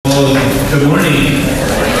Good morning.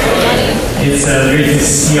 It's great to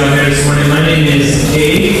see you all here this morning. My name is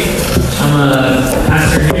Dave. I'm a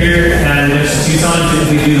pastor here at University of Tucson.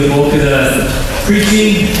 Typically do the bulk of the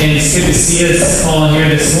preaching, and it's good to see us all here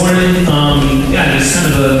this morning. Just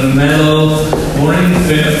kind of a mellow morning.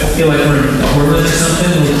 I feel like we're in Portland or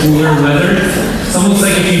something, with cooler weather. It's almost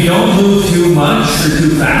like if you don't move too much or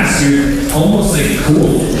too fast, you're almost like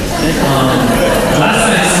cool. Last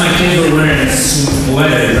time I saw my kids were wearing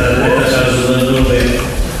sweaters, I thought that was a little bit,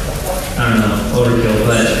 I don't know, overkill,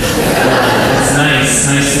 but it's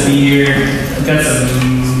nice to be here. We've got some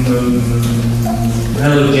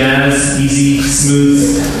mellow jazz, easy,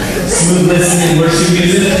 smooth listening worship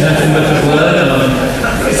music, nothing but the blood.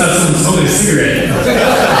 I saw someone smoking a cigarette.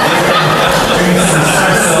 Drinking some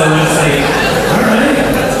espresso, and it's like, all right,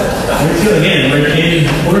 we're in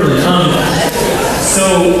Portland.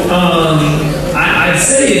 I'd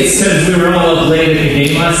say it's because we were all up late at the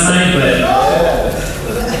game last night, but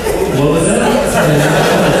what was that?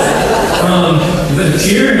 The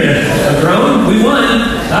cheer, a groan, we won.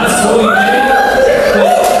 That's cool.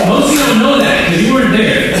 But most of you don't know that because you weren't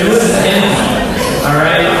there. It was empty. All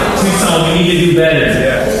right, Tucson, we need to do better.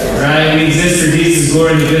 Right? We exist for Jesus'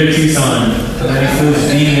 glory and the good of Tucson. And that includes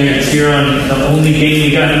being there to cheer on the only game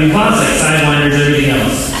we got. We lost like sidewinders, everything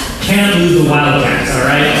else. Can't lose the Wildcats, all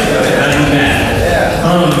right? That'd be bad.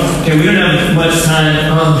 Okay, we don't have much time.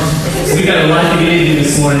 We got a lot to get into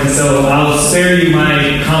this morning, so I'll spare you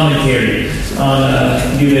my commentary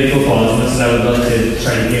on UVA football as much as I would love to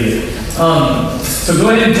try to give it. So go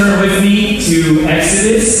ahead and turn with me to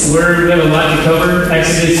Exodus. We have a lot to cover.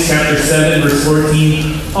 Exodus chapter 7, verse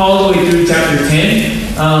 14, all the way through chapter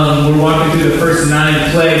 10. We're walking through the first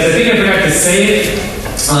 9 plagues. I think I forgot to say it.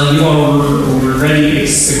 You all were ready to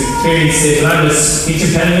experience it, but I have a speech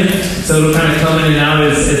impediment, so it'll kind of come in and out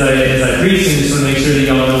as I preach, and just want to make sure that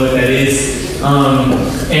y'all know what that is.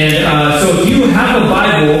 So if you have a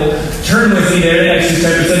Bible, turn with me there to Exodus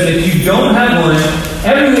chapter 7. If you don't have one,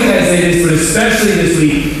 every week I say this, but especially this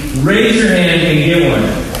week, raise your hand and get one.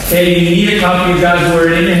 Okay, you need a copy of God's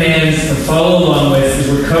Word in your hands to follow along with, because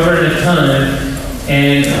we're covering a ton.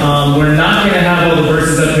 And we're not going to have all the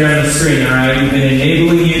verses up here on the screen, all right? We've been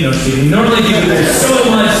enabling you. No, we normally do, but there's so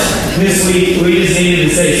much this week, we just needed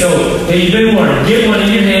to say. So, hey, you've been warned. Get one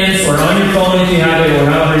in your hands or on your phone if you have it, or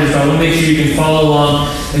however it is. I want to make sure you can follow along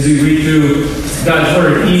as we read through God's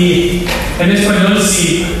Word. En español,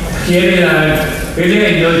 si quieren,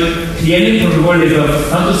 tienen por favor,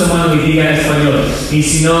 tanto su mano y diga en español. Y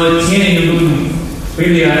si no tienen ningún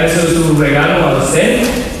Biblia, eso es un regalo a usted.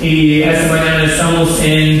 Y esta mañana estamos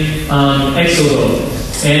en Éxodo.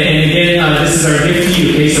 And again, this is our gift to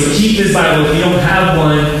you. Okay, so keep this Bible. If you don't have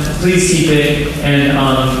one, please keep it and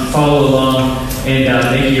follow along and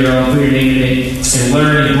make it your own. Put your name in it and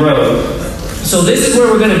learn and grow. So this is where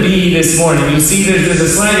we're going to be this morning. You see there's a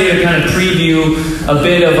slide here to kind of preview a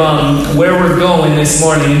bit of where we're going this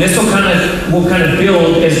morning. And this will kind of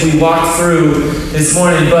build as we walk through this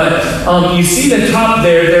morning. But you see the top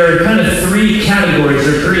there are kind of 3 categories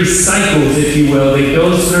or 3 cycles, if you will, that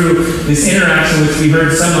goes through this interaction, which we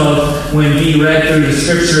heard some of when we read through the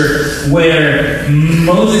scripture, where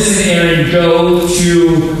Moses and Aaron go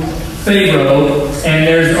to Pharaoh, and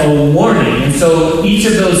there's a warning. And so each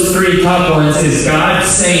of those 3 top ones is God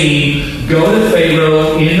saying, go to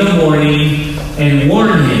Pharaoh in the morning and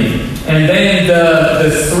warn him. And then the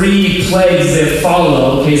 3 plagues that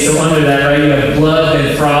follow, okay, so under that, right, you have blood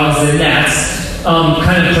and frogs and gnats,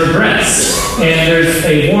 kind of progress. And there's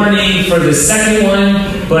a warning for the second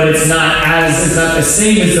one, but it's not the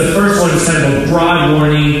same as the first one. It's kind of a broad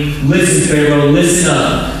warning. Listen, Pharaoh, listen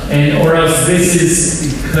up. Or else this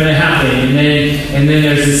is going to happen. And then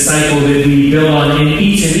there's this cycle that we build on. In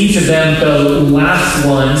each of them, the last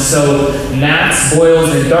one, so gnats, boils,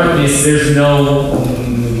 and darkness, there's no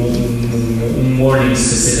warning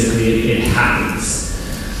specifically. It happens.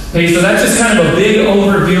 Okay, so that's just kind of a big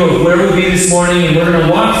overview of where we'll be this morning, and we're going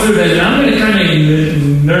to walk through them. And I'm going to kind of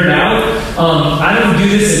nerd out. I don't do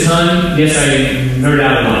this a ton. Yes, I nerd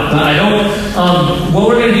out a lot, but I don't. What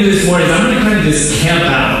we're going to do this morning is I'm going to kind of just camp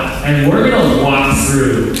out, and we're going to walk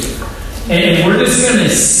through. And we're just going to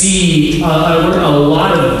see a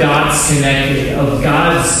lot of dots connected of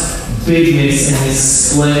God's bigness and His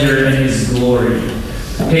splendor and His glory.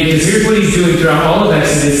 Okay, because here's what He's doing throughout all of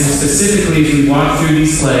Exodus, and specifically as we walk through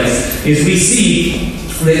these plagues, is we see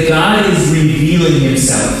that God is revealing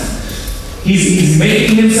Himself. He's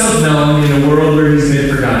making Himself known in a world where He's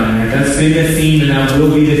been forgotten. Right? That's been the theme, and that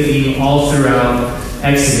will be the theme all throughout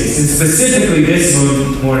Exodus. And specifically this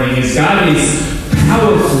morning is God is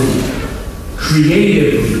powerfully,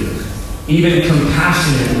 creatively, even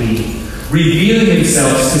compassionately revealing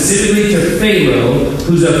himself specifically to Pharaoh,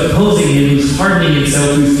 who's opposing him, who's hardening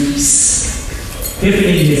himself, who's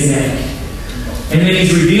stiffening his neck. And then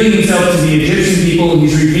he's revealing himself to the Egyptian people.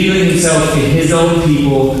 He's revealing himself to his own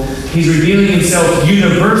people. He's revealing himself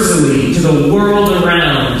universally to the world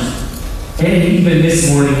around. And even this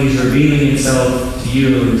morning, he's revealing himself to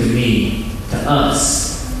you and to me, to us.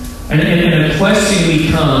 And a question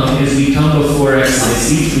we come before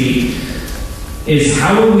Exodus each week is,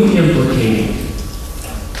 how are we implicated?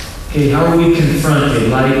 Okay, how are we confronted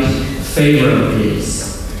like Pharaoh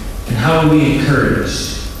is? And how are we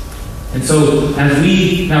encouraged? And so, as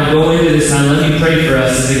we now go into this time, let me pray for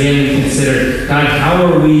us as again we consider, God, how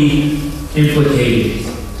are we implicated?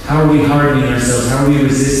 How are we hardening ourselves? How are we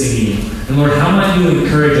resisting you? And Lord, how might you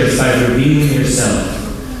encourage us by revealing yourself?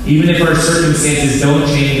 Even if our circumstances don't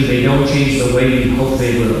change, they don't change the way we hope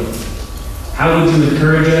they will. How would you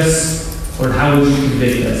encourage us? Or how would you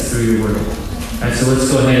convict us through your word? And so let's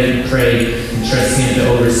go ahead and pray and trust him to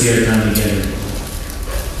oversee our time together.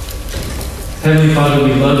 Heavenly Father,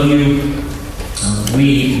 we love you.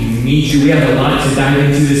 We need you. We have a lot to dive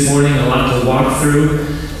into this morning, a lot to walk through.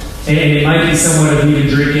 And it might be somewhat of even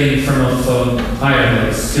drinking from a fire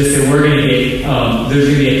hose. Just that we're going to get, there's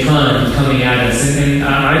going to be a ton coming at us. And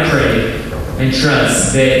I pray and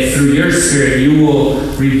trust that through your Spirit, you will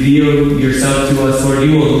reveal yourself to us, Lord.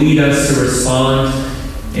 You will lead us to respond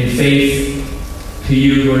in faith to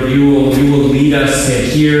you, Lord. You will lead us to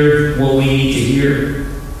hear what we need to hear,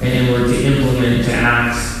 and Lord, to implement, to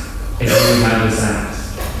act as you would have us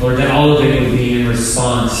act. Lord, that all of it would be in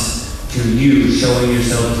response to you showing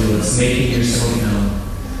yourself to us, making yourself known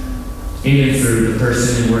in and through the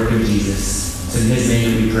person and work of Jesus. It's in his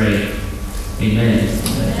name that we pray. Amen.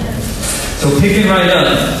 So picking right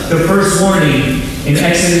up, the first warning in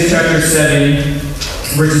Exodus chapter 7,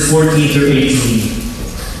 verses 14 through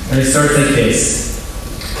 18. And it starts like this.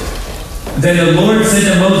 Then the Lord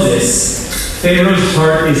said to Moses, Pharaoh's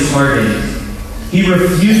heart is hardened. He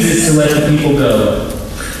refuses to let the people go.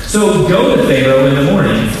 So go to Pharaoh in the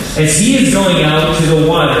morning. As he is going out to the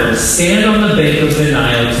water, stand on the bank of the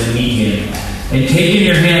Nile to meet him. And take in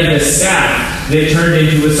your hand a staff that turned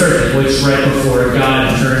into a serpent, which right before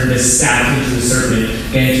God turned the staff into a serpent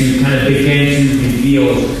and to kind of begin to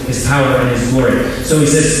reveal his power and his glory. So he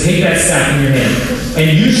says, take that staff in your hand.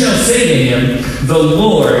 And you shall say to him, the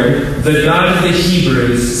Lord, the God of the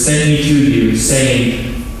Hebrews, sent me to you,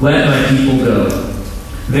 saying, let my people go,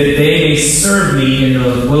 that they may serve me in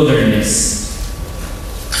the wilderness.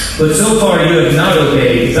 But so far you have not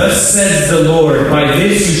obeyed. Thus says the Lord, by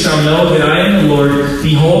this you shall know that I am the Lord.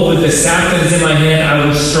 Behold, with the staff that is in my hand, I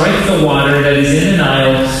will strike the water that is in the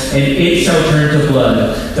Nile, and it shall turn to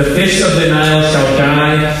blood. The fish of the Nile shall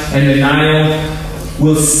die, and the Nile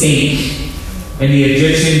will stink. And the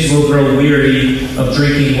Egyptians will grow weary of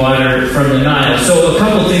drinking water from the Nile. So a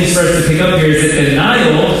couple things for us to pick up here is that the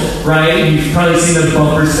Nile, right, you've probably seen the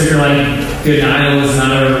bumper sticker like, the Nile is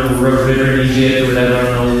not a river in Egypt or whatever. I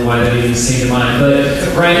don't know why that even came to mind.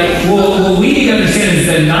 But, right, what we need to understand is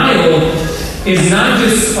the Nile is not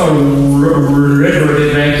just a river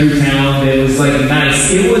that ran through town that was like nice.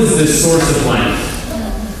 It was the source of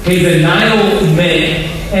life. Okay, the Nile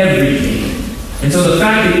meant everything. And so the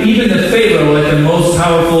fact that even the Pharaoh, like the most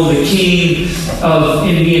powerful, the king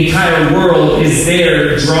in the entire world, is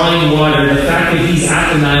there drawing water, the fact that he's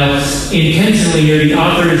at the Nile, intentionally here, the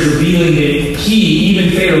author is revealing that he, even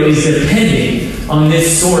Pharaoh, is dependent on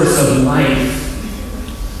this source of life.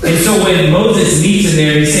 And so when Moses meets him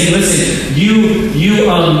there, he's saying, listen,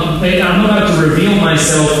 I'm about to reveal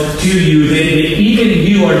myself to you, that even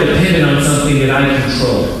you are dependent on something that I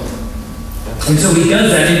control. And so he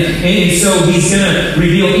does that, and so he's going to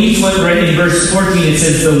reveal each one. Right in verse 14, it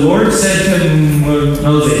says, the Lord said to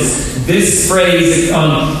Moses, this phrase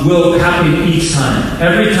will happen each time.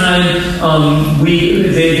 Every time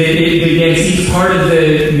it begins, each part of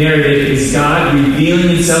the narrative is God revealing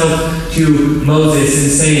himself to Moses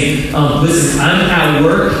and saying, listen, I'm at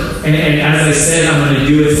work, and as I said, I'm going to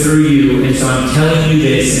do it through you, and so I'm telling you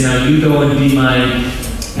this, and now you go and be my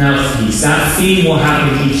mouthpiece. That theme will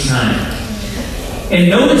happen each time. And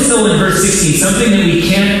notice though in verse 16, something that we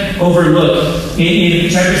can't overlook. In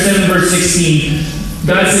chapter 7, verse 16,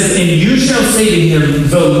 God says, and you shall say to him,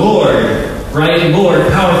 the Lord, right? Lord,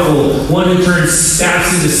 powerful, one who turns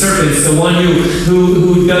staffs into serpents, the one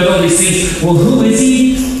who does all these things. Well, who is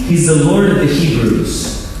he? He's the Lord of the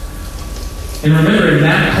Hebrews. And remember, in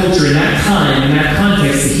that culture, in that time, in that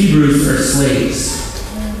context, the Hebrews are slaves.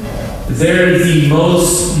 They're the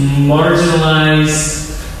most marginalized,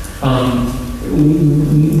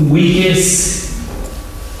 weakest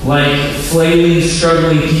like flailing,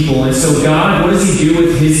 struggling people. And so God, what does he do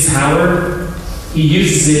with his power? He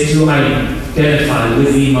uses it to identify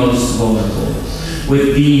with the most vulnerable,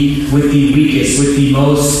 with the weakest, with the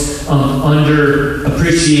most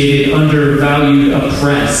underappreciated, undervalued,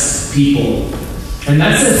 oppressed people. And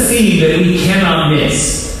that's a theme that we cannot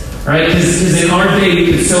miss. Right? Because in our day, we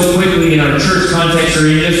can so quickly, in our church context or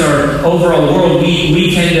in just our overall world,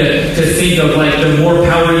 we tend to think of like the more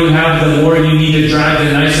power you have, the more you need to drive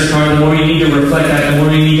the nicer car, the more you need to reflect that, the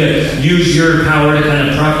more you need to use your power to kind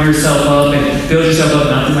of prop yourself up and build yourself up.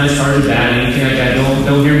 Not that nice cars are bad, anything like that.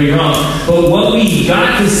 Don't hear me wrong. But what we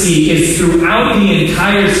got to see is throughout the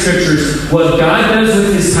entire scriptures, what God does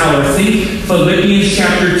with his power. Think Philippians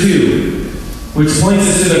chapter 2. Which points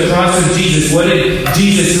us to the cross of Jesus. What did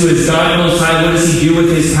Jesus, who is God Most High, what does he do with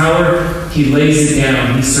his power? He lays it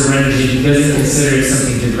down. He surrenders it. He doesn't consider it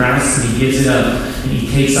something to grasp, but he gives it up. And he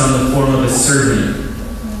takes on the form of a servant.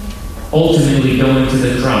 Ultimately going to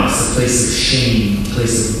the cross, a place of shame, a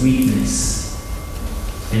place of weakness.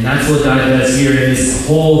 And that's what God does here in this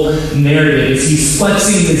whole narrative. Is he's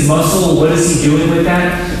flexing his muscle. What is he doing with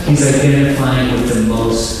that? He's identifying with the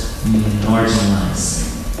most marginalized.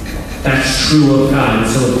 That's true of God. And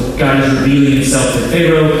so God is revealing himself to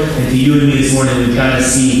Pharaoh and to you and me this morning. We've got to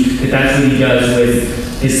see that that's what he does with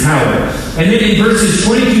his power. And then in verses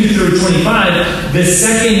 22 through 25, the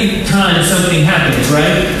second time something happens,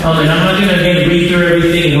 right? And I'm not going to again read through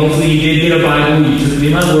everything. And hopefully you did get a Bible. You took me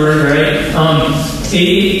my word, right?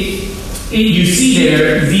 You see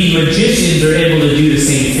there, the magicians are able to do the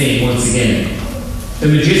same thing once again. The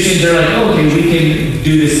magicians are like, oh, okay, we can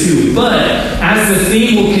do this too. But as the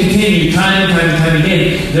theme will continue time and time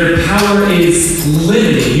again, their power is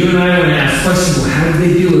limited. You and I want to ask questions. Well, how did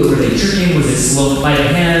they do it? Were they tricking? Was it slow by the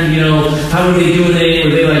hand? How were they doing it? Were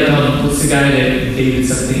they like, what's the guy that David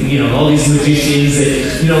something? All these magicians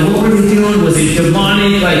that, what were they doing? Was it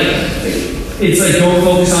demonic? It's like don't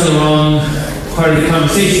focus on the wrong part of the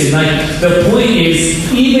conversation. Like the point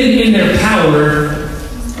is, even in their power,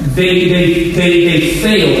 they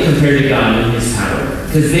fail compared to God in his power.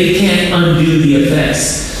 Because they can't undo the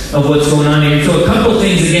effects of what's going on here. So a couple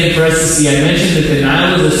things again for us to see. I mentioned that the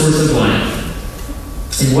Nile is a source of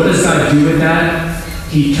life. And what does God do with that?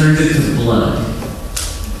 He turns it to blood.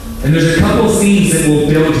 And there's a couple themes that we'll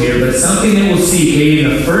build here, but something that we'll see in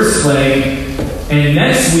the first plague, and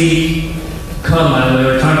next week,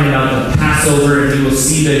 we're talking about the Passover, and you will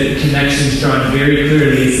see the connections drawn very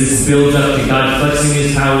clearly as this builds up to God flexing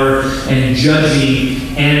his power and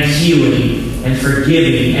judging and healing and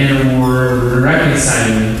forgiving and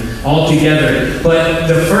reconciling all together. But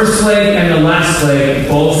the first plague and the last plague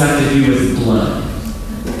both have to do with blood.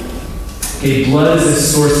 Okay, blood is a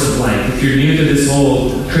source of life. If you're new to this whole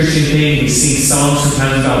Christian thing, we sing songs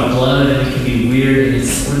sometimes about blood, and it can be weird, and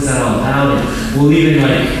it's, what is that all about? And we'll even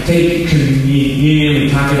take communion, we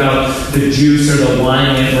talk about the juice or the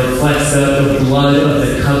wine that reflects the blood of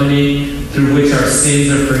the covenant through which our sins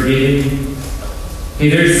are forgiven. Okay,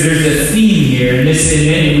 there's a theme here, and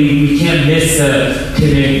we can't miss the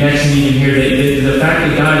connection even here. The fact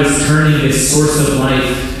that God is turning this source of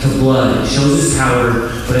life to blood. It shows his power,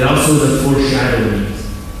 but it also is a foreshadowing,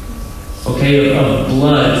 of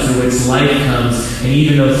blood through which life comes. And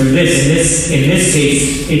even though through this, in this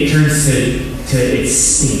case, it turns to it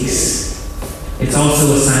stinks. It's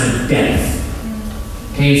also a sign of death.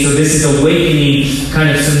 Okay, so this is awakening kind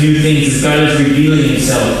of some new things as God is revealing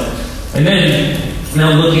himself. And then,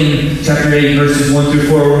 now look in chapter 8, verses 1 through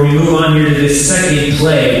 4, where we move on here to this second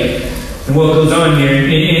plague. And what goes on here,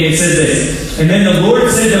 and it says this. And then the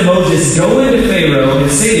Lord said to Moses, go into Pharaoh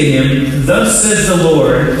and say to him, thus says the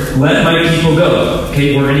Lord, let my people go.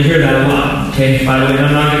 Okay, we're going to hear that a lot. Okay, by the way,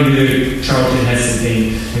 I'm not going to do the Charlton Heston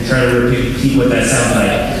thing and try to repeat what that sounds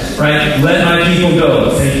like. Right? Let my people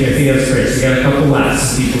go. Thank you. I think that's great. So we got a couple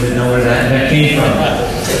laughs of people that know where that came from.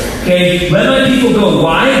 Okay, let my people go.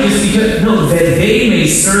 Why? Just because, no, that they may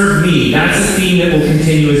serve me. That's a theme that will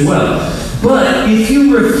continue as well. But if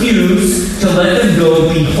you refuse to let them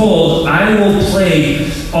go, behold, I will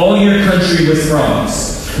plague all your country with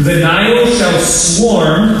frogs. The Nile shall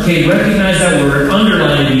swarm. Okay, recognize that word,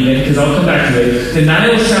 underline it even, because I'll come back to it. The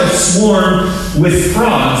Nile shall swarm with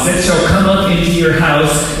frogs that shall come up into your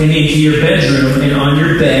house and into your bedroom and on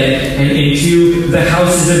your bed and into the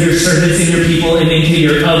houses of your servants and your people and into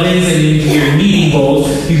your ovens and into your kneading bowls.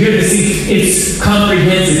 You hear this? It's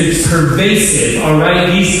comprehensive. It's pervasive. All right?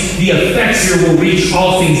 The effects here will reach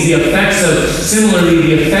all things. The effects of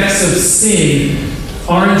sin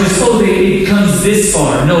aren't just, it comes this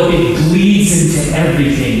far. No, it bleeds into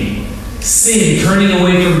everything. Sin, turning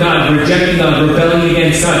away from God, rejecting God, rebelling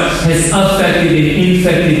against God, has affected and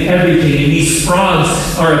infected everything. And these frogs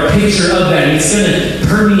are a picture of that. It's going to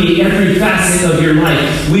permeate every facet of your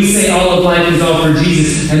life. We say all of life is all for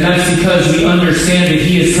Jesus, and that's because we understand that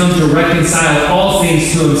He has come to reconcile all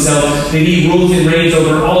things to Himself, that He rules and reigns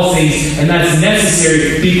over all things, and that's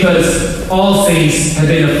necessary because all things have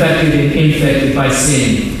been affected and infected by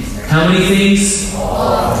sin. How many things?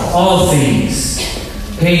 All things.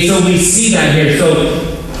 Okay, so we see that here. So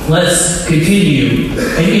let's continue.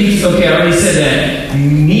 Okay, I already said that.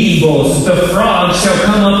 Kneading bowls. The frog shall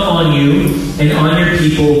come up on you and on your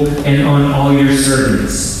people and on all your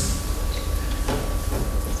servants.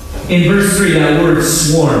 In verse 3, that word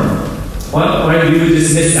swarm. Why do we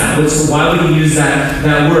just miss that? Why would we use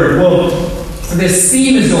that word? Well, this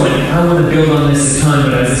theme is going. I want to build on this a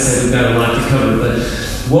ton, but as I said, we've got a lot to cover. But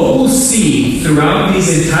what we'll see throughout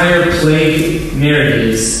these entire plague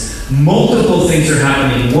narratives, multiple things are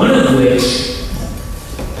happening, one of which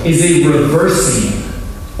is a reversing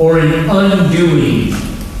or an undoing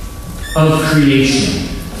of creation.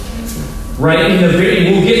 Right?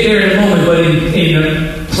 We'll get there in a moment, but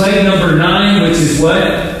in plague number 9, which is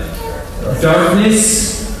what?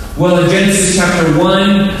 Darkness. Well, in Genesis chapter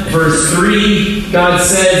 1, verse 3, God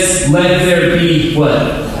says, let there be what?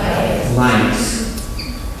 Light.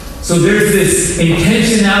 So there's this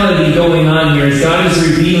intentionality going on here as God is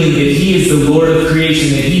revealing that He is the Lord of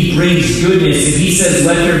creation, that He brings goodness, and He says,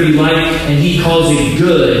 let there be light, and He calls it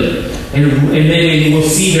good. And then we'll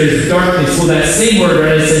see there's darkness. Well, that same word,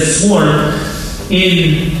 right, it says swarm,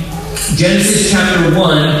 in Genesis chapter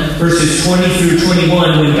 1, verses 20 through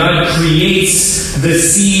 21, when God creates the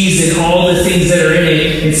seas and all the things that are in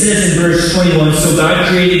it, it says in verse 21, so God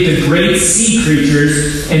created the great sea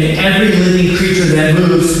creatures and every living creature that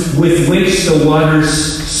moves, with which the waters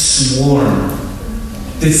swarm.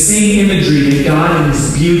 The same imagery that God in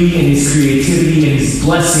His beauty and His creativity and His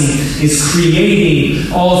blessing is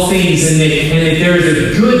creating all things, and that there is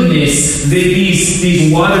a goodness, that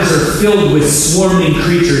these waters are filled with swarming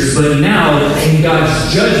creatures. But now, in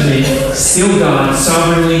God's judgment, still God,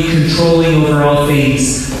 sovereignly controlling over all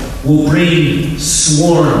things, will bring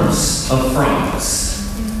swarms of frogs.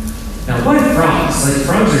 Now, why frogs? Like,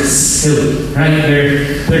 frogs are silly, right?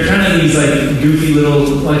 They're kind of these, like, goofy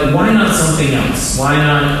little, like, why not something else? Why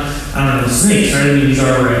not, I don't know, snakes, right? I mean, these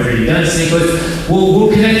are already done, snake, but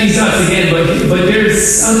we'll connect these dots again, but there's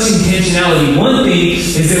such intentionality. One thing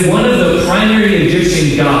is that one of the primary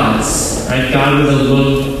Egyptian gods, right, God with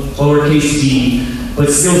a lowercase g, but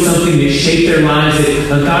still something that shaped their lives,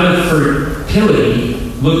 a god of fertility,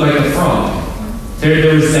 looked like a frog.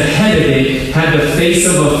 There was the head of it, had the face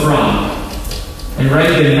of a frog. And right,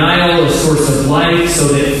 the Nile, a source of life, so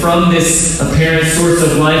that from this apparent source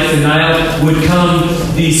of life, the Nile, would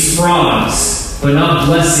come these frogs, but not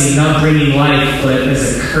blessing, not bringing life, but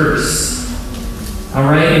as a curse.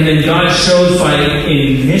 Alright, and then God shows by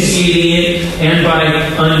initiating it and by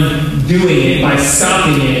undoing it, by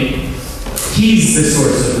stopping it, He's the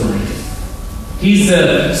source of life. He's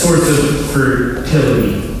the source of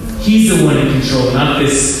fertility. He's the one in control, not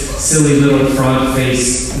this silly little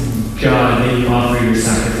frog-faced God that you offer your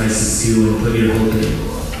sacrifices to and put your hope in.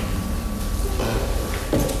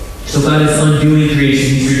 So God is undoing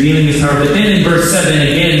creation. He's revealing His power. But then in verse 7,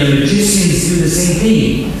 again, the magicians do the same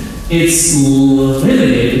thing. It's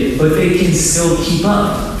limited, but they can still keep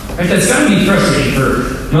up. Right? That's got to be frustrating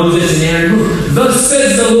for Moses and Aaron. Thus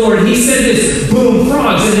says the Lord. He said this, boom,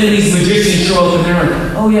 frogs. And then these magicians show up and they're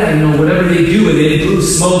like, oh yeah, whatever they do with it, blue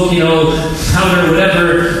smoke, powder,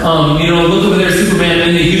 whatever, look over there, Superman,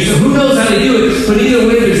 and they use it. Who knows how they do it? But either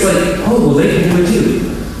way, there's like, oh, well, they can do it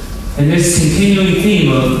too. And this continuing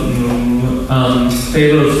theme of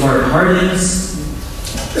Pharaoh's heart hardens.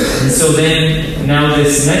 And so then, now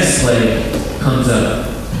this next plague comes up.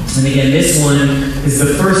 And again, this one is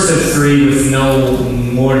the first of 3 with no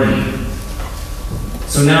warning.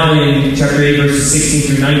 So now in chapter 8, verses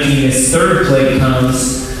 16 through 19, this third plague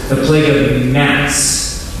comes, the plague of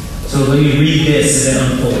gnats. So let me read this as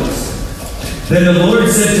it unfolds. Then the Lord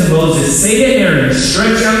said to Moses, say to Aaron,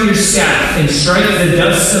 stretch out your staff and strike the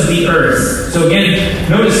dust of the earth. So again,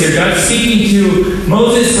 notice here, God's speaking to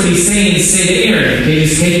Moses, but He's saying, say to Aaron. Okay,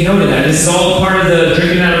 just take note of that. This is all part of the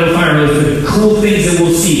drinking out of a fire hose, the cool things that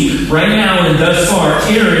we'll see. Right now and thus far,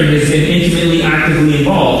 Aaron has been intimately, actively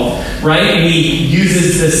involved. Right? And he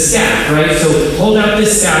uses the staff, right? So hold out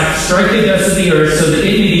this staff, strike the dust of the earth so that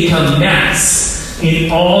it may become gnats in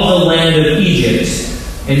all the land of Egypt.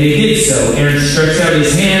 And they did so. Aaron stretched out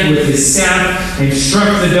his hand with his staff and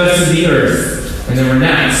struck the dust of the earth. And there were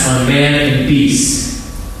gnats on man and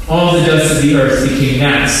beast. All the dust of the earth became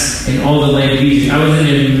gnats in all the land of Egypt. I was in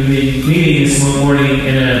a meeting this morning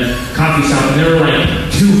in a coffee shop, and there were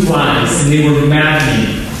like 2 flies, and they were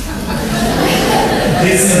maddening.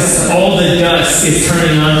 This is all the dust is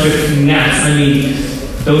turning onto gnats. I mean,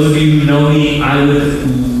 those of you who know me, I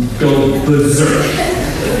would go berserk.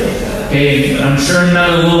 Okay, I'm sure I'm not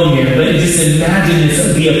alone here, but just imagine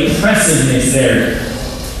the oppressiveness there.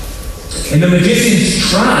 And the magicians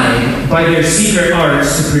tried by their secret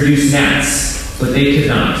arts to produce gnats, but they could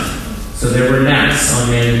not. So there were gnats on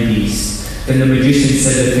man and beast. Then the magician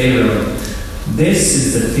said to Pharaoh, "This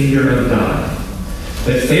is the finger of God."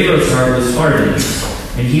 But Pharaoh's heart was hardened,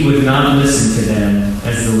 and he would not listen to them,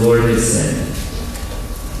 as the Lord had said.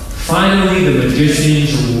 Finally, the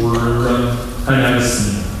magicians run out of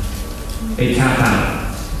steam. They tap out.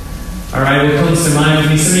 All right, what comes to mind for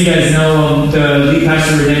me? Some of you guys know the lead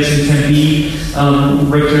pastor of Redemption Tempe,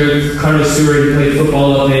 Ricardo Stewart, who played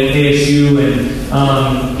football up at ASU,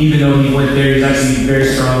 and even though he went there, he's actually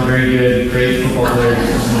very strong, very good, great football player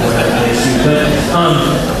at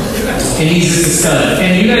ASU. And he's just a stud.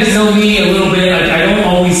 And you guys know me a little bit. Like, I don't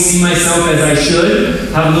always see myself as I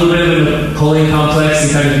should. Have a little bit of a Napoleon complex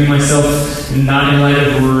and kind of view myself not in light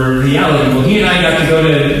of reality. Well, he and I got to go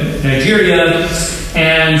to Nigeria.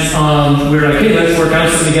 And we were like, hey, let's work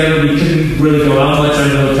out some together. We couldn't really go out much out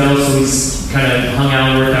of the hotel, so we kind of hung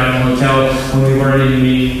out and worked out in the hotel when we weren't in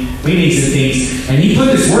meetings and things. And he put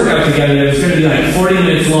this workout together that was going to be like 40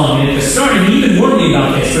 minutes long. And at the start, and he even warned me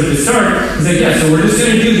about this, but at the start, he's like, yeah, so we're just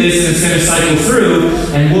going to do this, and it's going to cycle through,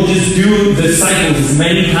 and we'll just do the cycles as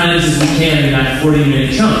many times as we can in that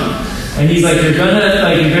 40-minute chunk. And he's like, you're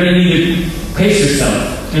gonna need to pace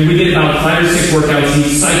yourself. And we did about 5 or 6 workouts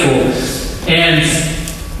each cycle. And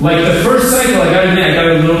like the first cycle, I got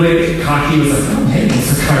a little bit cocky. I was like, oh, hey,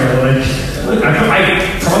 it's Ricardo. Like,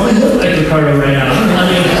 I probably look like Ricardo right now.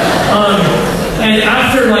 And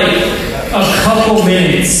after like a couple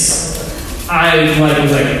minutes, I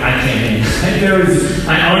was like, I can't handle.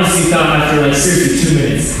 I honestly thought after like seriously 2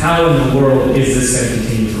 minutes, how in the world is this going to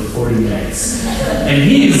continue for 40 minutes? And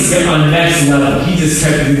he is on the next level. He just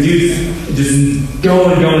kept the dude just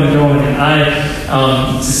going. And I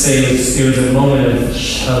to say it was a moment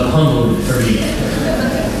of humbling for me.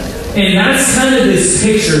 And that's kind of this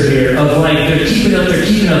picture here of like they're keeping up,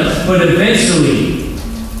 but eventually,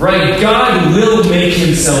 right, God will make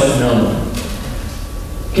himself known.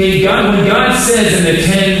 Okay, when God says in the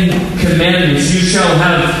 10 Commandments, you shall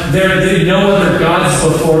have there no other gods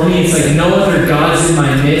before me, it's like no other gods in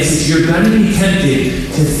my midst. You're going to be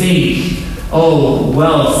tempted to think, oh,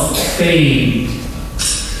 wealth, fame,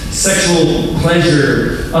 sexual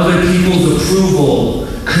pleasure, other people's approval,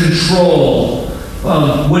 control,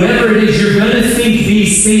 whatever it is, you're going to think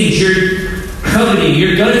these things. You're coveting.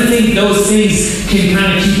 You're going to think those things can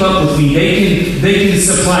kind of keep up with me. They can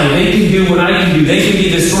supply. They can do what I can do. They can be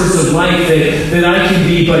the source of life that I can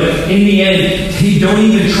be. But in the end, don't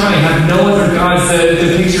even try. Have no other gods.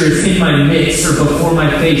 The picture is in my midst or before my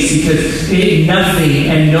face, because nothing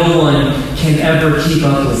and no one can ever keep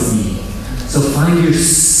up with me. So find your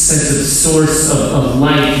sense of source of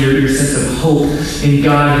life, your sense of hope in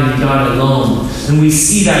God and in God alone. And we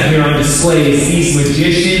see that here on display as these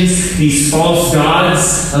magicians, these false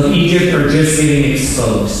gods of Egypt are just getting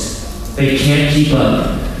exposed. They can't keep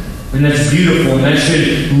up. And that's beautiful, and that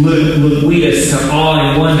should lead us to awe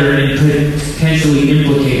and wonder and potentially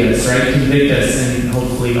implicate us, right? Convict us, and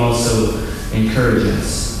hopefully also encourage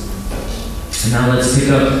us. And now let's pick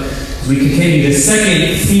up as we continue. The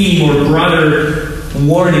second theme or broader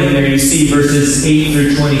warning there you see verses 8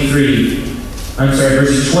 through 23.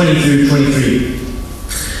 Verses 20 through 23.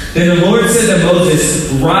 Then the Lord said to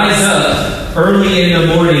Moses, rise up early in the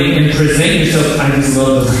morning and present yourself. I just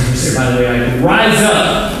love the language here, by the way. Like, rise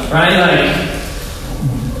up, right?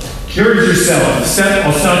 Like, gird yourself.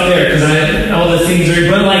 I'll stop there because all the things are.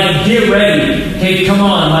 But like, get ready. Hey, come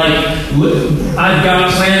on. Like, I've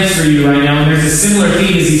got plans for you right now. And there's a similar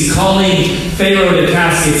theme as he's calling Pharaoh to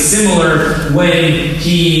task. It's similar when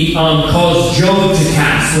he calls Job to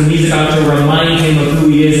task, when he's about to remind him of who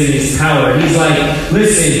he is and his power. He's like,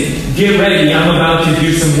 listen, get ready. I'm about to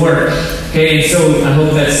do some work. Okay, and so I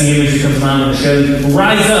hope that's the image that comes to mind on the show.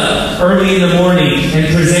 Rise up early in the morning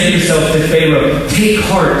and present yourself to Pharaoh. Take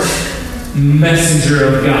heart, messenger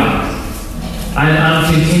of God.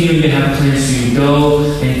 I'm continuing to have plans for you.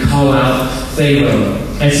 Go and call out Pharaoh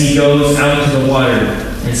as he goes out to the water,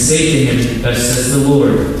 and say to him, thus says the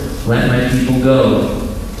Lord, let my people go,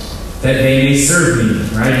 that they may serve me.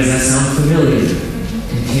 Right? Does that sound familiar?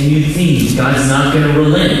 Continued theme. God's not going to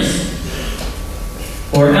relent.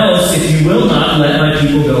 Or else, if you will not let my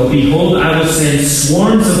people will go. Behold, I will send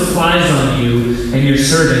swarms of flies on you and your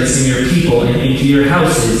servants and your people and into your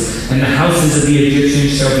houses, and the houses of the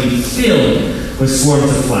Egyptians shall be filled with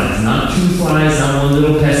swarms of flies. Not two flies, not one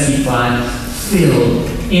little pesky fly. Filled,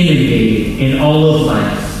 inundated in all of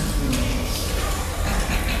life.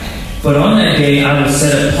 But on that day I will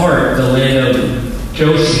set apart the land of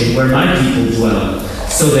Goshen, where my people dwell,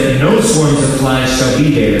 so that no swarms of flies shall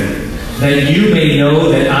be there, that you may know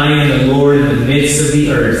that I am the Lord in the midst of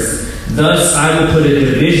the earth. Thus I will put a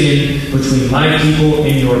division between my people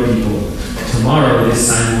and your people. Tomorrow this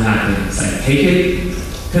sign will happen. So I take it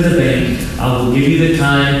to the bank. I will give you the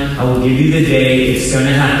time. I will give you the day. It's going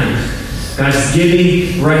to happen. God's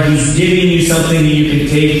giving, right? He's giving you something that you can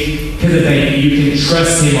take to the bank, that you can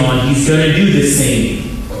trust Him on. He's going to do this thing.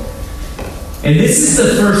 And this is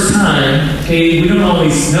the first time, okay, we don't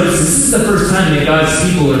always notice, this is the first time that God's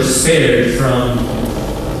people are spared from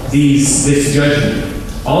this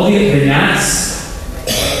judgment. All the gnats,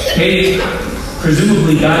 okay,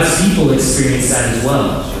 presumably God's people experience that as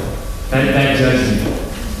well, that judgment.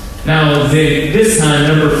 Now, this time,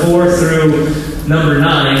 number 4 through number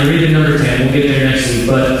 9, read in number 10, we'll get there next week,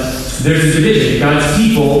 but there's a division. God's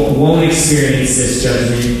people won't experience this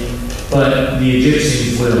judgment, but the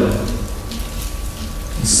Egyptians will.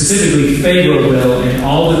 Specifically, Pharaoh will, and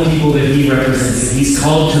all the people that he represents, that he's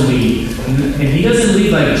called to lead. And he doesn't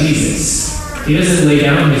lead like Jesus. He doesn't lay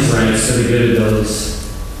down his rights for the good of those.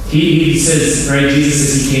 He says, right,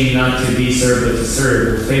 Jesus says he came not to be served, but to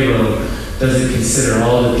serve. Pharaoh doesn't consider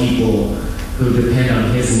all the people who depend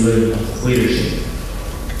on his leadership.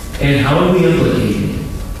 And how are we implicated?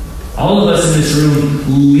 All of us in this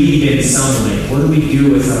room lead in some way. What do we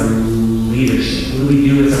do with our leadership? What do we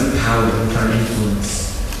do with our power, with our influence?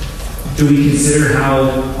 Do we consider how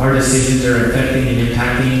our decisions are affecting and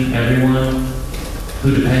impacting everyone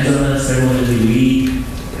who depends on us, everyone that we lead?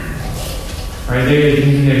 All right,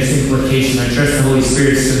 there's implication. I trust the Holy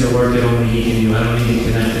Spirit's doing the work that only He can do. I don't need to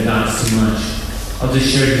connect the dots too much. I'll just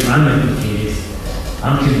share with you, I'm implicated.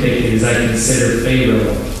 I'm convicted as I consider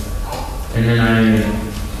Pharaoh. And then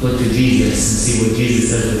I look to Jesus and see what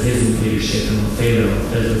Jesus does with His leadership and what Pharaoh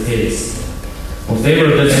does with his. Well,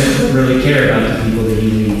 Pharaoh doesn't really care about the people that he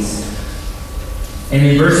leads. And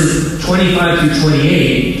in verses 25 through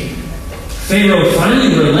 28, Pharaoh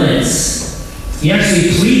finally relents. He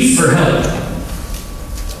actually pleads for help.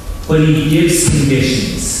 But he gives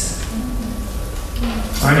conditions.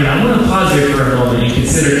 All right, I want to pause there for a moment and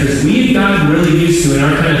consider, because we've gotten really used to in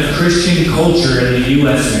our kind of Christian culture in the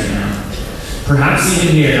U.S. right now, perhaps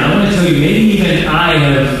even here, and I want to tell you, maybe even I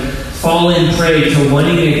have fallen prey to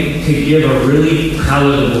wanting to give a really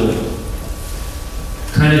palatable,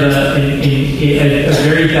 kind of a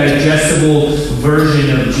very digestible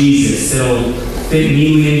version of Jesus that'll fit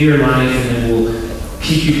neatly into your life and then will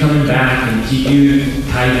keep you coming back and keep you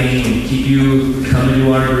tithing and keep you coming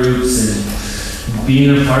to our groups and being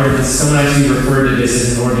a part of this. Someone actually referred to this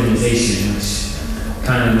as an organization, which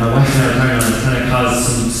kind of, my wife and I were kind of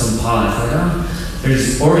caused some pause. Like, oh,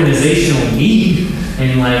 there's organizational need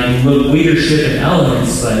and like leadership and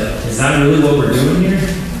elements, but is that really what we're doing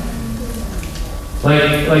here?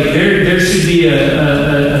 Like there should be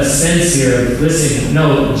a sense here of, listen,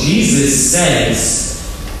 no, Jesus says,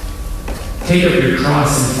 take up your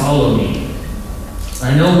cross and follow me.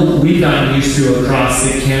 I know we've gotten used to a cross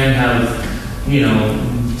that can have,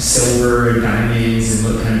 silver and diamonds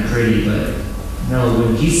and look kind of pretty, but no,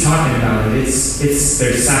 when he's talking about it, it's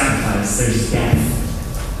there's sacrifice, there's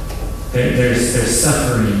death, there's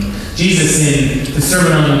suffering. Jesus in the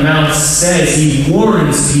Sermon on the Mount says, he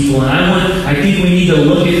warns people, and I think we need to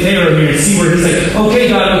look at Pharaoh here and see where he's like, okay,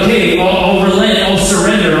 God, okay, I'll relent, I'll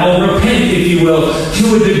surrender, I'll repent, if you will,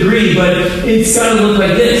 to a degree, but it's got to look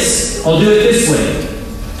like this. I'll do it this way.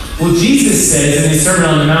 Well, Jesus says in his Sermon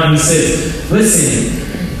on the Mount, he says, listen,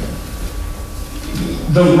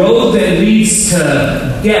 the road that leads to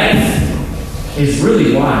death is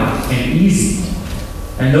really wide and easy,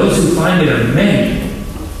 and those who find it are many.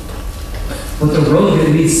 But the road that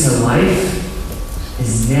leads to life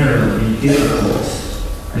is narrow and difficult,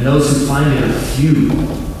 and those who find it are few.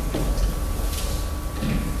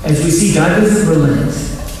 As we see, God doesn't relent.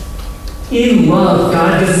 In love,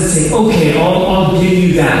 God doesn't say, okay, I'll give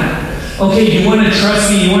you that. Okay, you want to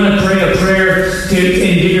trust me, you want to pray a prayer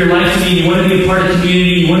and give your life to me, you want to be a part of the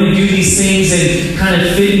community, you want to do these things and kind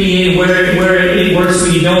of fit me in where it works,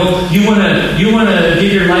 but you don't. You want to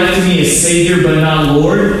give your life to me as Savior but not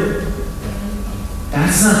Lord.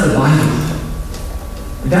 That's not the Bible.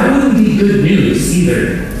 That wouldn't be good news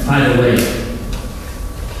either, by the way.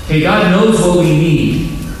 Okay, God knows what we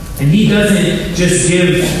need, And he doesn't just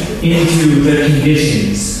give into the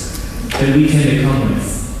conditions that we tend to come with.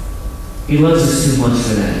 He loves us too much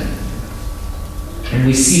for that. And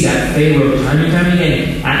we see that Pharaoh time and time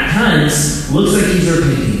again, at times, looks like he's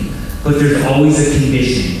repenting, but there's always a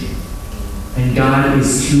condition. And God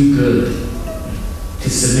is too good to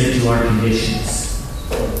submit to our conditions.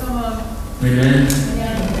 Amen?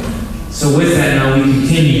 So with that, now we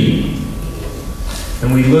continue.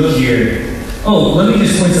 And we look here. Oh, let me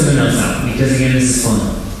just point something else out, because again, this is fun.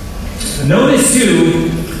 Notice too,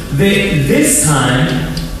 that this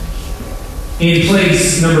time, in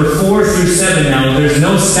place number 4 through 7 now, there's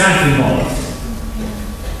no staff involved.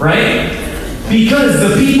 Right? Because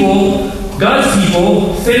the people, God's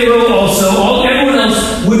people, Pharaoh also, everyone else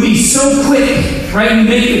would be so quick, right?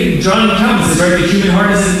 John Calvin says, right, the human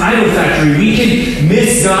heart is an idol factory. We can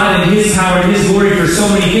miss God and His power and His glory for so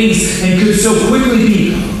many things, and could so quickly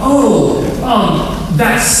be,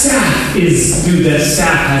 that staff is, dude, that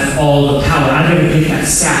staff has all the power. I'm going to get that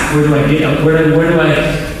staff. Where do I get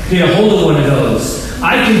get a hold of one of those?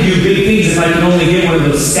 I can do big things if I can only get one of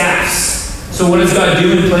those staffs. So what does God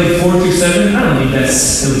do in play 4 through 7? I don't need that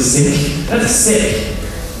silly stick. That's a stick.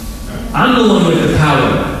 I'm the one with the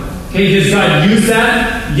power. Okay, does God use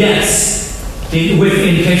that? Yes. With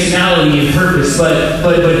intentionality and purpose. But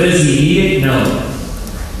does He need it? No.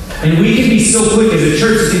 And we can be so quick as a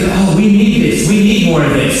church to think, we need this. We need more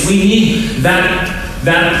of this. We need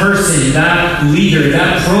that person, that leader,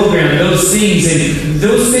 that program, those things. And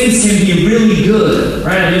those things can be really good,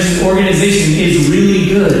 right? I mentioned organization is really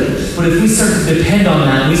good. But if we start to depend on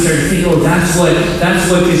that, we start to think, that's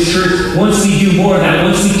what this church, once we do more of that,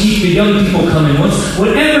 once we keep the young people coming,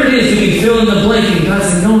 whatever it is, we can fill in the blank. And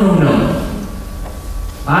God's like, no.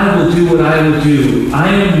 I will do what I will do. I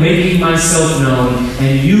am making myself known,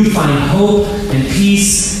 and you find hope and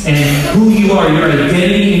peace and who you are, your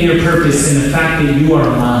identity and your purpose, and the fact that you are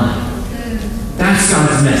mine. That's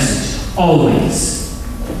God's message, always.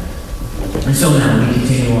 And so now we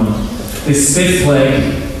continue on. This 5th plague,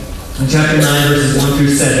 in chapter 9, verses 1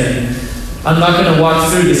 through 7. I'm not going to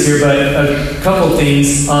walk through this here, but a couple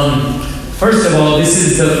things. First of all, this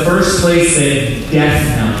is the first place that death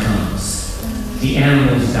now comes. The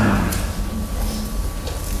animals die.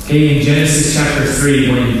 Okay, in Genesis chapter 3,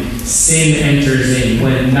 when sin enters in,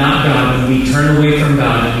 when not God, when we turn away from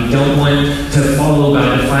God, and we don't want to follow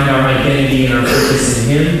God and find our identity and our purpose in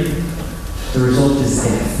Him, the result is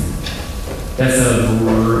death. That's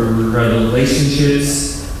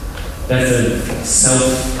relationships. That's a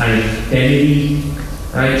self-identity.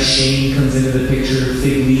 Right? Shame comes into the picture,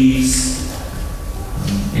 fig leaves.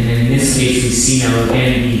 And in this case, we see now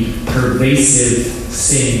again the pervasive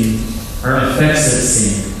sin, or effects of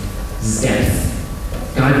sin, is death.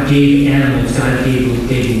 God gave animals, God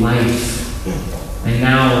gave life. And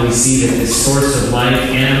now we see that the source of life,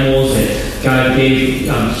 animals, that God gave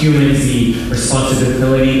humans the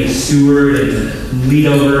responsibility to steward and to lead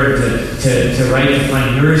over and to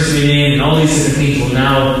find nourishment in, and all these different things. Well,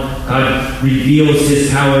 now God reveals His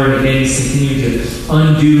power, and again He's continuing to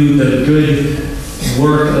undo the good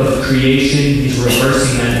work of creation. He's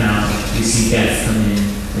reversing that now. We see death come in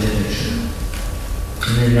the picture.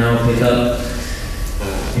 And then now pick up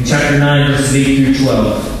in chapter 9, verses 8 through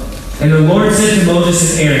 12. And the Lord said to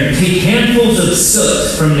Moses and Aaron, take handfuls of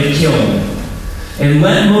soot from the kiln, and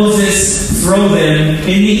let Moses throw them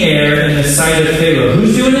in the air in the sight of Pharaoh.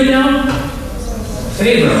 Who's doing it now?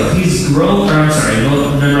 Pharaoh. He's grown.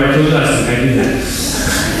 Remember I told you last week I do that.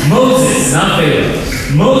 Moses, not Pharaoh.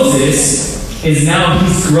 Moses is now,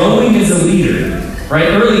 he's growing as a leader. Right?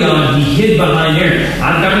 Early on, he hid behind Aaron.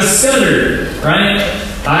 I've got a stutter. Right?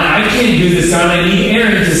 I can't do this, God. I need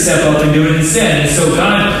Aaron to step up and do it instead. And so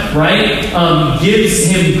God, gives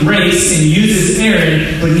him grace and uses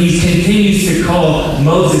Aaron, but he continues to call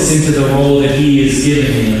Moses into the role that He has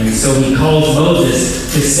given him. And so He calls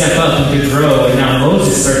Moses to step up and to grow. And now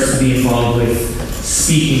Moses starts to be involved with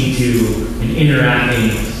speaking to and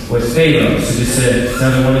interacting with Pharaoh. So just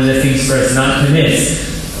another one of the things for us not to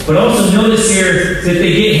miss. But also notice here that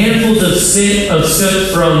they get handfuls of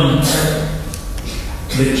soot from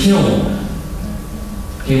the kiln.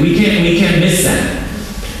 Okay, we can't miss that.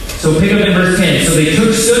 So pick up in verse 10. So they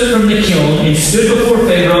took soot from the kiln and stood before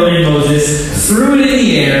Pharaoh and Moses, threw it in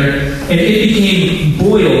the air, and it became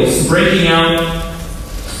boils breaking out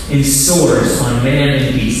in sores on man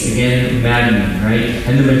and beast. Again, maddening, right?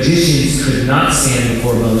 And the magicians could not stand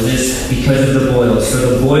before Moses because of the boils. For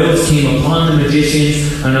the boils came upon the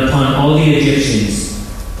magicians and upon all the Egyptians.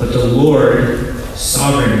 But the Lord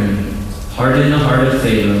sovereignly hardened the heart of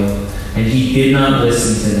Pharaoh, and he did not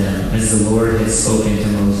listen to them, as the Lord had spoken to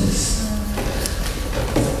Moses.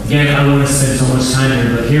 Again, I don't want to spend so much time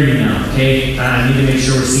here, but hear me now, okay? I need to make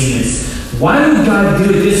sure we're seeing this. Why would God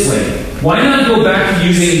do it this way? Why not go back to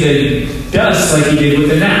using the dust like he did with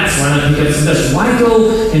the gnats? Why not pick up some dust? Why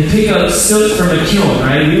go and pick up silt from a kiln,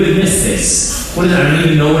 right? We would miss this. What is that? I don't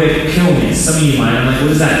even know what a kiln is. Some of you might. I'm like,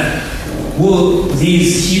 what is that? Well,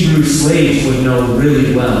 these Hebrew slaves would know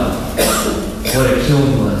really well what a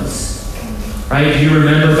kiln was. Right? Do you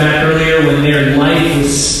remember back earlier when their life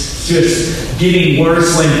was just getting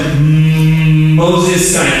worse, when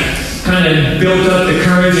Moses kind of built up the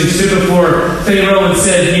courage and stood before Pharaoh and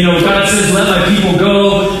said, God says, let my people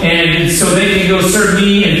go, and so they can go serve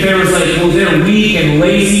me. And Pharaoh's like, well, they're weak and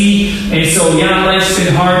lazy, and so, yeah, life's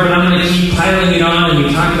been hard, but I'm going to keep piling it on. And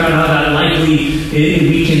we talked about how that likely,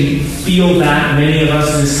 we can feel that. Many of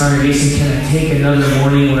us in this congregation, can I take another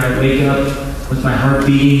morning when I wake up with my heart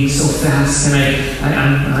beating so fast?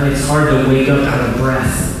 It's hard to wake up out of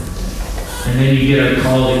breath. And then you get a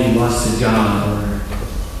call that you lost a job or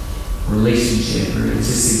a relationship, or it's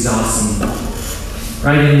just exhausting.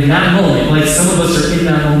 Right? And in that moment, like some of us are in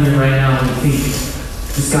that moment right now, and we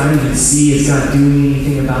think, does God even see? Is God doing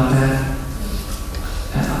anything about that?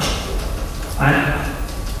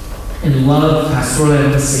 In love, pastorally, I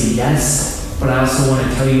want to say yes, but I also want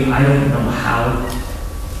to tell you, I don't know how.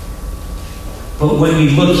 But when we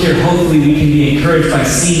look here, hopefully we can be encouraged by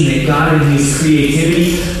seeing that God in his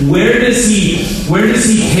creativity, where does he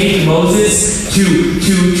take Moses to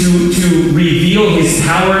reveal his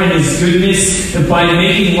power and his goodness? By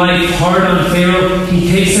making life hard on Pharaoh, he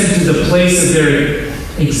takes them to the place of their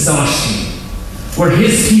exhaustion. Where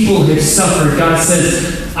his people have suffered, God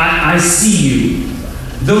says, I see you.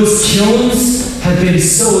 Those kilns have been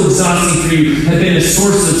so exhausting for you, have been a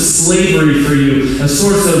source of slavery for you, a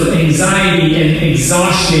source of anxiety and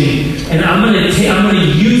exhaustion. And I'm going to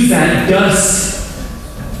use that dust,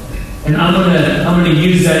 and I'm going to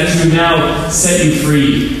use that to now set you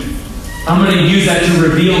free. I'm going to use that to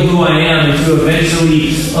reveal who I am and to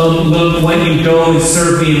eventually let you go and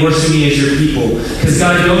serve me and worship me as your people. Because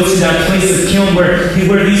God goes to that place of kiln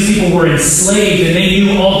where these people were enslaved, and they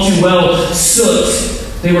knew all too well soot.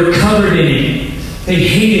 They were covered in it. They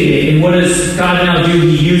hated it. And what does God now do?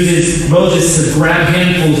 He uses Moses to grab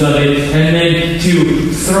handfuls of it and then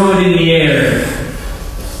to throw it in the air.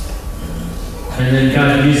 And then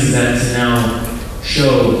God uses that to now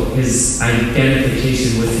show his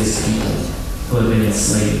identification with his people who have been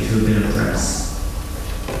enslaved, who have been oppressed.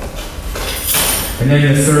 And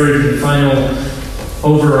then the third and final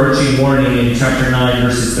overarching warning in chapter 9,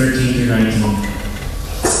 verses 13 through 19.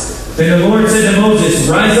 Then the Lord said to Moses,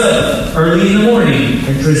 rise up early in the morning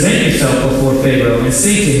and present yourself before Pharaoh and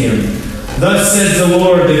say to him, thus says the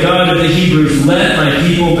Lord, the God of the Hebrews, let my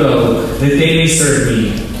people go, that they may serve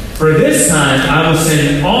me. For this time I will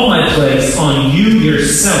send all my plagues on you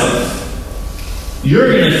yourself.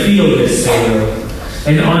 You're going to feel this, Pharaoh,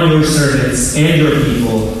 and on your servants and your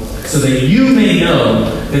people, so that you may know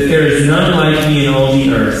that there is none like me in all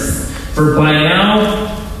the earth. For by now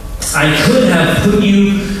I could have put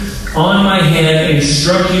you on my hand and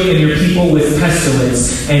struck you and your people with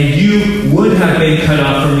pestilence, and you would have been cut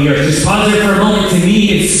off from the earth. Just pause there for a moment. To me,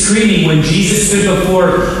 it's screaming when Jesus stood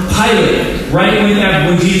before Pilate, right when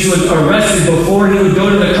Jesus was arrested, before he would go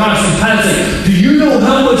to the cross, and Pilate's like, do you know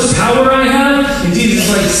how much power I have? And Jesus is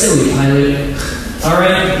like, silly Pilate. All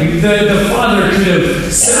right? The Father could have,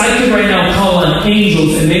 I could right now call on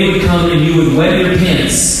angels, and they would come and you would wet your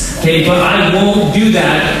pants. Okay, but I won't do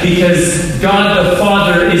that because God the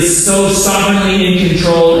Father is so sovereignly in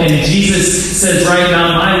control, and Jesus says right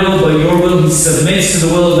now, my will, but your will. He submits to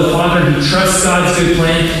the will of the Father. He trusts God's good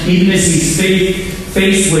plan, even as he's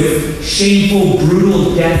faced with shameful,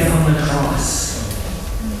 brutal death on the cross.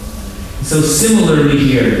 So similarly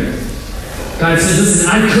here, God says, listen,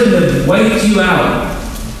 I could have wiped you out,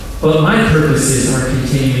 but my purposes are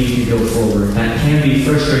continuing to go forward. That can be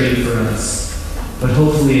frustrating for us. But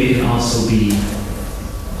hopefully it can also be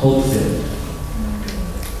hope-filled.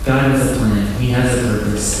 God has a plan. He has a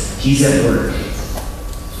purpose. He's at work.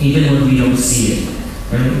 Even when we don't see it.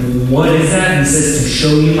 And what is that? He says, to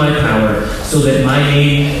show you my power, so that my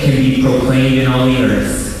name can be proclaimed in all the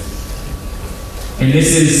earth. And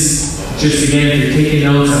this is, just again, if you're taking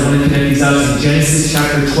notes, I want to connect these out to Genesis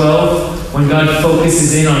chapter 12, when God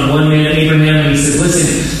focuses in on one man, Abraham, and he says,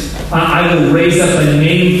 listen, I will raise up a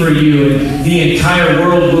name for you, and the entire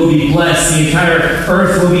world will be blessed. The entire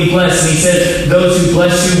earth will be blessed. And he said, those who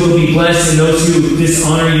bless you will be blessed, and those who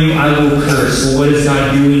dishonor you, I will curse. Well, what is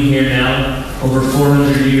God doing here now, over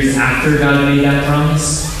 400 years after God made that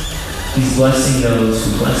promise? He's blessing those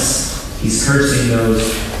who bless. He's cursing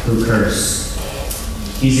those who curse.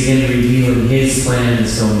 He's again revealing his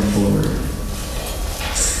plans going forward.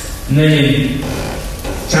 And then in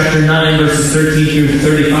chapter 9, verses 13 through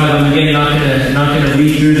 35, I'm again not going to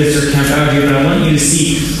read through this or camp out here, but I want you to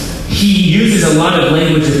see he uses a lot of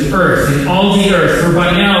language of earth and all the earth. For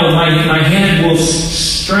by now my hand will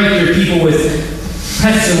strike your people with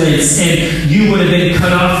pestilence, and you would have been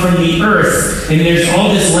cut off from the earth. And there's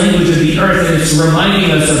all this language of the earth, and it's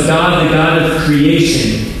reminding us of God, the God of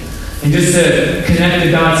creation. And just to connect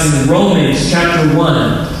the dots in Romans chapter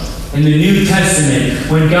 1, in the New Testament,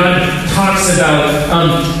 when God talks about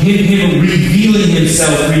him revealing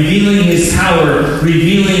himself, revealing his power,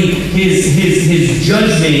 revealing his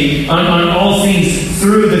judgment on all things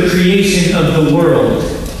through the creation of the world,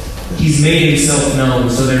 he's made himself known,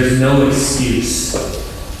 so there's no excuse.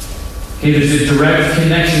 Okay, there's a direct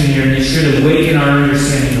connection here, and it should awaken our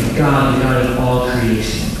understanding of God, the God of all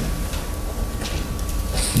creation.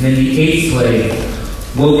 And then the 8th plague,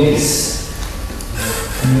 locusts.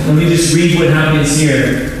 Let me just read what happens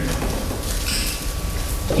here.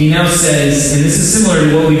 He now says, and this is similar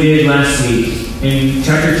to what we did last week, in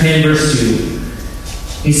chapter 10, verse 2.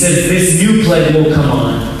 He says, this new plague will come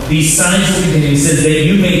on. These signs will begin. He says, that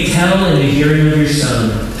you may tell in the hearing of your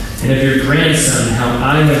son and of your grandson how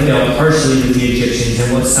I have dealt harshly with the Egyptians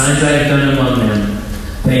and what signs I have done among them,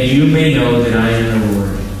 that you may know that I am the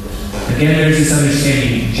Lord. Again, there's this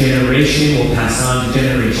understanding. Generation will pass on to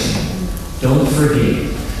generation. Don't forget.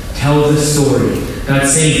 Tell the story.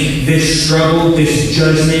 God's saying this struggle, this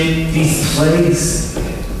judgment, these plagues.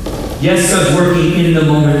 Yes, God's working in the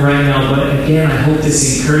moment right now, but again, I hope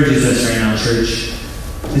this encourages us right now, church.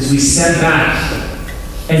 As we step back,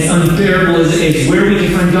 as unbearable as it is, where we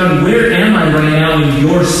can find God, where am I right now in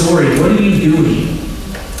your story? What are you doing?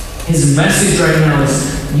 His message right now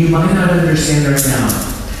is, you might not understand right now,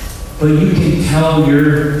 but you can tell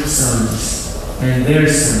your sons and their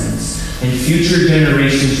sons, and future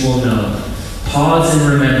generations will know. Pause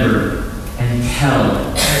and remember and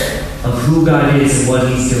tell of who God is and what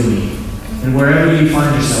he's doing. And wherever you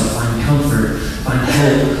find yourself, find comfort, find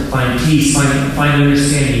hope, find peace, find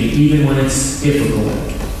understanding, even when it's difficult.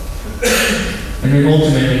 And then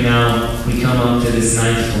ultimately now, we come up to this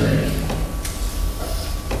 9th plague.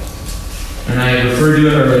 And I referred to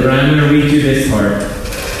it earlier, but I'm going to read through this part.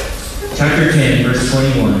 Chapter 10, verse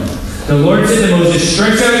 21. The Lord said to Moses,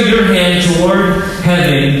 stretch out your hand toward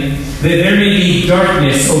heaven, that there may be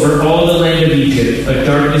darkness over all the land of Egypt, a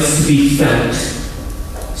darkness to be felt.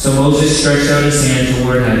 So Moses stretched out his hand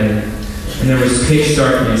toward heaven, and there was pitch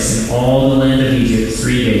darkness in all the land of Egypt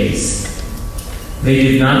 3 days. They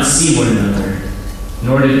did not see one another,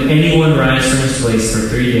 nor did anyone rise from his place for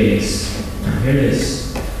 3 days. Now here it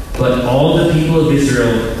is. But all the people of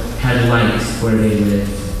Israel had light where they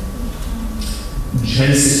lived.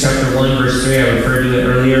 Genesis chapter 1, verse 3, I referred to it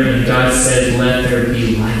earlier, and God said, let there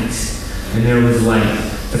be light. And there was light.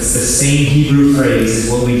 That's the same Hebrew phrase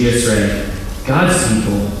as what we just read. God's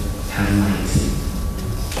people have light.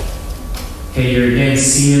 Okay, you're again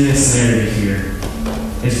seeing this narrative here.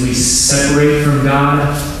 As we separate from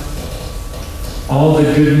God, all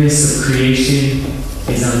the goodness of creation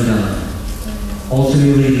is undone.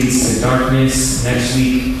 Ultimately leads to darkness. Next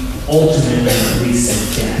week, ultimately leads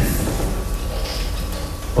to death.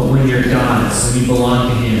 But when you're God's, when you belong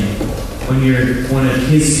to him, when you're one of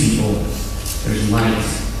his people, there's light.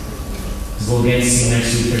 As we'll again see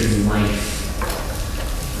next week, there's life.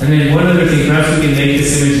 And then one other thing, perhaps we can make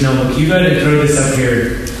this image known. Look, you got to throw this up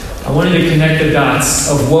here. I wanted to connect the dots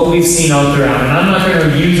of what we've seen all throughout. And I'm not going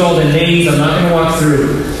to use all the names. I'm not going to walk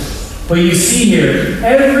through. But you see here,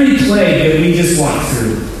 every plague that we just walked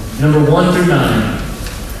through, number 1 through 9,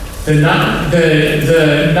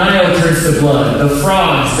 the Nile turns to blood, the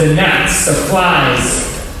frogs, the gnats, the flies,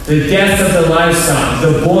 the death of the livestock,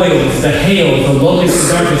 the boils, the hail, the locusts of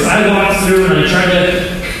darkness. I walked through and I tried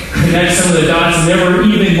to connect some of the dots, and there were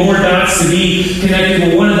even more dots to be connected.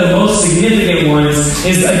 But one of the most significant ones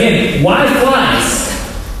is, again, why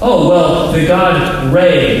flies? Oh, well, the god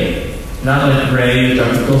Ray, not like Ray,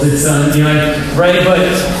 Dr. Colton's son, right?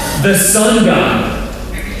 But the sun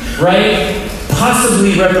god, right?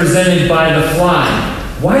 Possibly represented by the fly.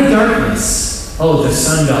 Why darkness? Oh, the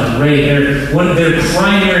sun god, Ray, their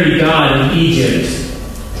primary god in Egypt.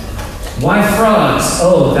 Why frogs?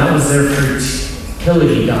 Oh, that was their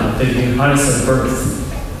fertility god, the goddess of birth.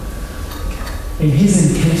 In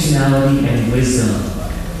his intentionality and wisdom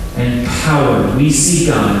and power, we see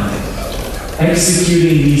God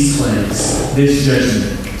executing these plagues, this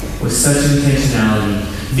judgment, with such intentionality.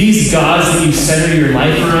 These gods that you center your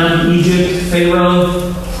life around, Egypt,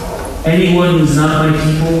 Pharaoh, anyone who's not my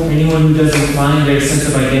people, anyone who doesn't find their sense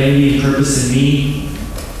of identity and purpose in me,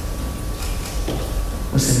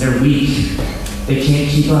 listen, they're weak. They can't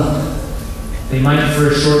keep up. They might for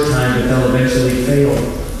a short time, but they'll eventually fail.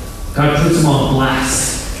 God puts them on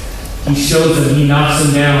blast. He shows them, He knocks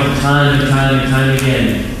them down time and time and time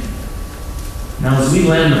again. Now, as we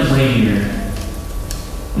land the plane here,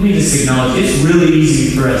 let me just acknowledge, it's really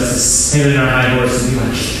easy for us to sit in our high horse and be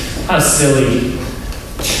like, how silly.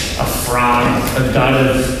 A frog, a god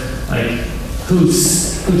of, like, who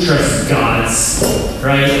trusts gods,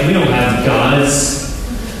 right? We don't have gods.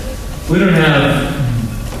 We don't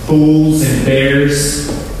have bulls and bears,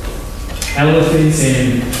 elephants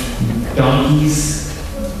and donkeys.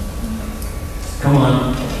 Come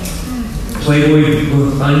on.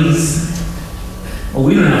 Playboy bunnies. Well,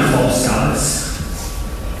 we don't have false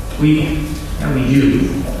gods. We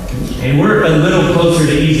do. And we're a little closer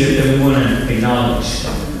to Egypt than we want to acknowledge.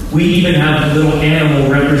 We even have little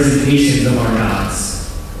animal representations of our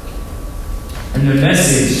gods. And the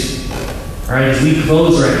message, all right, as we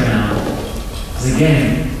close right now, is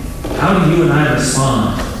again, how do you and I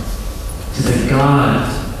respond to the God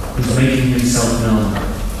who's making Himself known,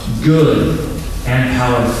 good and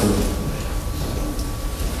powerful?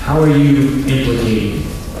 How are you implicated?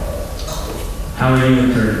 How are you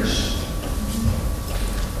encouraged?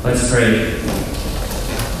 Let's pray.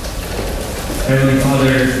 Heavenly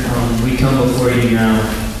Father, we come before You now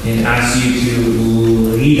and ask You to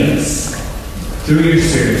lead us through Your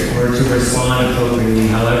Spirit, or to respond appropriately,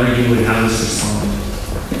 however You would have us respond.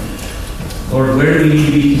 Lord, where do we need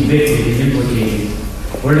to be convicted and implicated?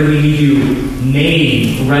 Where do we need to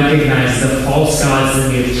name, recognize the false gods that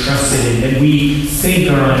we have trusted in, that we think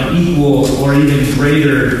are on equal or even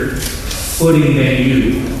greater footing than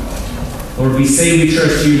You? Lord, we say we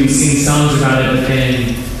trust You, we sing songs about it, but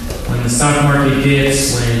then when the stock market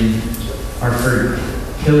dips, when our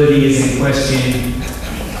fertility is in question,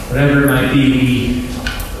 whatever it might be,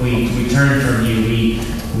 we turn from You,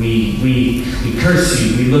 we curse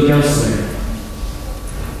You, we look elsewhere.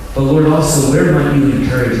 But Lord, also, where might You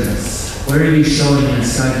encourage us? Where are You showing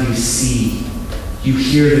us, God, You see, You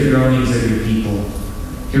hear the groanings of Your people.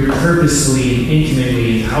 You're purposefully and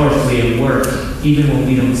intimately and powerfully at work, even when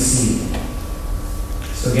we don't see it.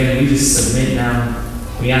 So again, we just submit now.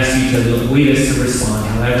 We ask You to lead us to respond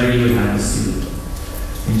however You would have us do.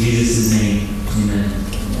 In Jesus' name.